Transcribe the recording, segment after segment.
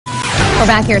We're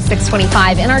back here at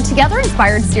 6:25 in our Together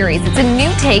Inspired series. It's a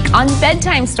new take on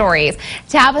bedtime stories.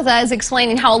 Tabitha is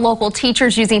explaining how a local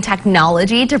teacher's using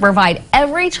technology to provide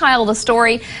every child a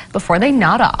story before they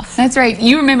nod off. That's right.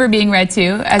 You remember being read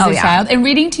to as a child and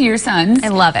reading to your sons. I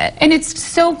love it. And it's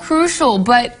so crucial,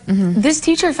 but this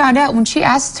teacher found out when she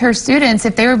asked her students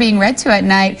if they were being read to at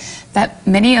night that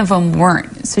many of them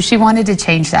weren't. So she wanted to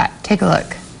change that. Take a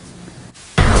look.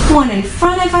 One in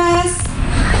front of us.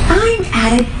 I'm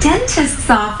at a dentist's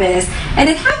office, and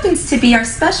it happens to be our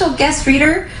special guest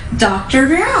reader, Dr.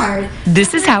 Berard.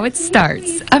 This is how it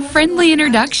starts. A friendly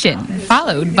introduction,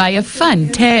 followed by a fun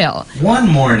tale. One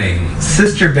morning,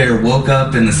 Sister Bear woke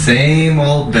up in the same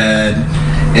old bed,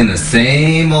 in the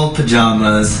same old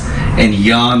pajamas, and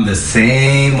yawned the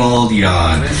same old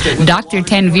yawn. Dr.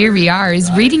 Tanvir Riar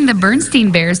is reading the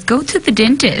Bernstein Bears Go to the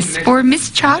Dentist for Miss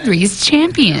Chaudhry's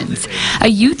Champions, a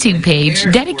YouTube page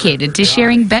dedicated to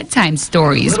sharing bedtime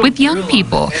stories with young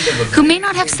people who may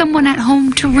not have someone at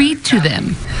home to read to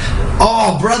them.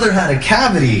 Oh, brother had a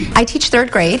cavity. I teach third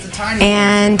grade,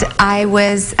 and I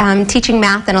was teaching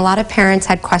math, and a lot of parents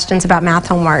had questions about math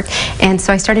homework, and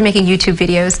so I started making YouTube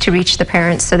videos to reach the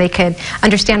parents so they could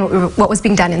understand what was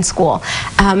being done in school.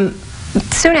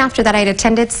 Soon after that, I had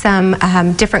attended some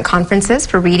different conferences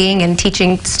for reading and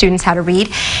teaching students how to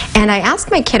read, and I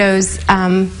asked my kiddos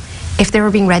if they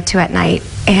were being read to at night,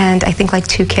 and I think like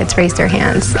 2 kids raised their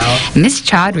hands. Miss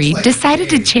Chaudhry decided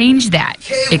to change that,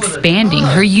 expanding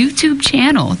her YouTube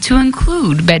channel to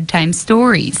include bedtime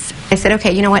stories. I said,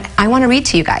 okay, you know what, I want to read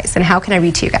to you guys, and how can I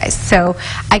read to you guys? So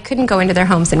I couldn't go into their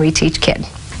homes and read to each kid.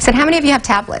 I said, how many of you have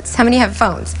tablets? How many have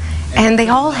phones? And they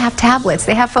all have tablets,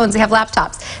 they have phones, they have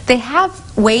laptops. They have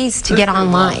ways to get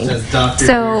online.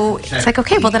 So it's like,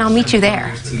 okay, well then I'll meet you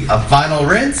there. A final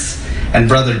rinse, and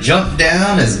brother jumped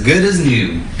down as good as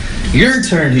new. Your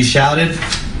turn, he shouted.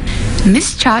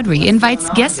 Miss Chaudhry invites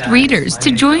guest readers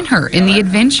to join her in the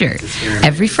adventure.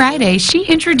 Every Friday, she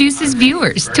introduces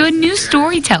viewers to a new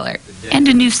storyteller and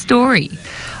a new story.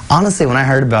 Honestly, when I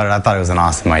heard about it, I thought it was an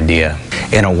awesome idea.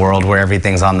 In a world where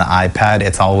everything's on the iPad,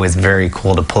 it's always very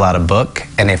cool to pull out a book,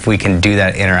 and if we can do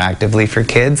that interactively for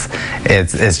kids,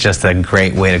 it's just a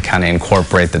great way to kind of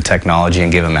incorporate the technology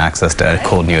and give them access to a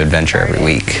cool new adventure every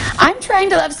week. I'm trying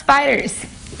to love spiders,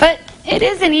 but it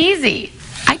isn't easy.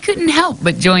 I couldn't help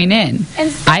but join in.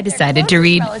 I decided to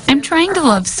read I'm Trying to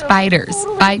Love Spiders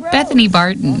by Bethany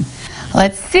Barton.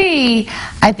 Let's see.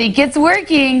 I think it's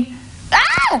working.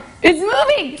 Ah! It's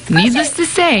moving! Needless to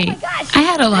say, I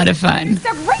had a lot of fun.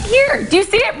 Stuff right here. Do you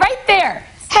see it right there?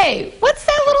 Hey, what's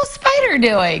that little spider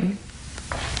doing?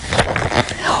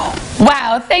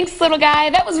 Wow, thanks, little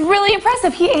guy. That was really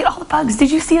impressive. He ate all the bugs.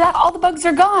 Did you see that? All the bugs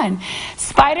are gone.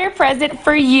 Spider present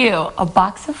for you. A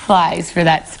box of flies for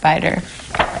that spider.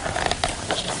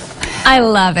 I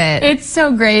love it. It's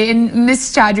so great. And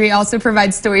Miss Chaudhry also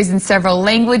provides stories in several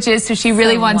languages, so she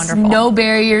really wants no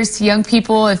barriers to young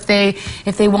people. If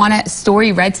they want a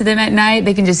story read to them at night,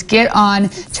 they can just get on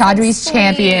Chaudhry's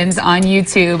Champions on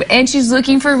YouTube. And she's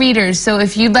looking for readers, so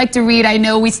if you'd like to read, I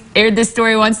know we aired this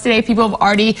story once today. People have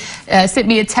already sent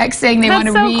me a text saying they want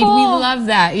to read. Cool. We love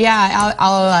that. Yeah,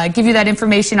 I'll give you that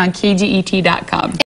information on kget.com.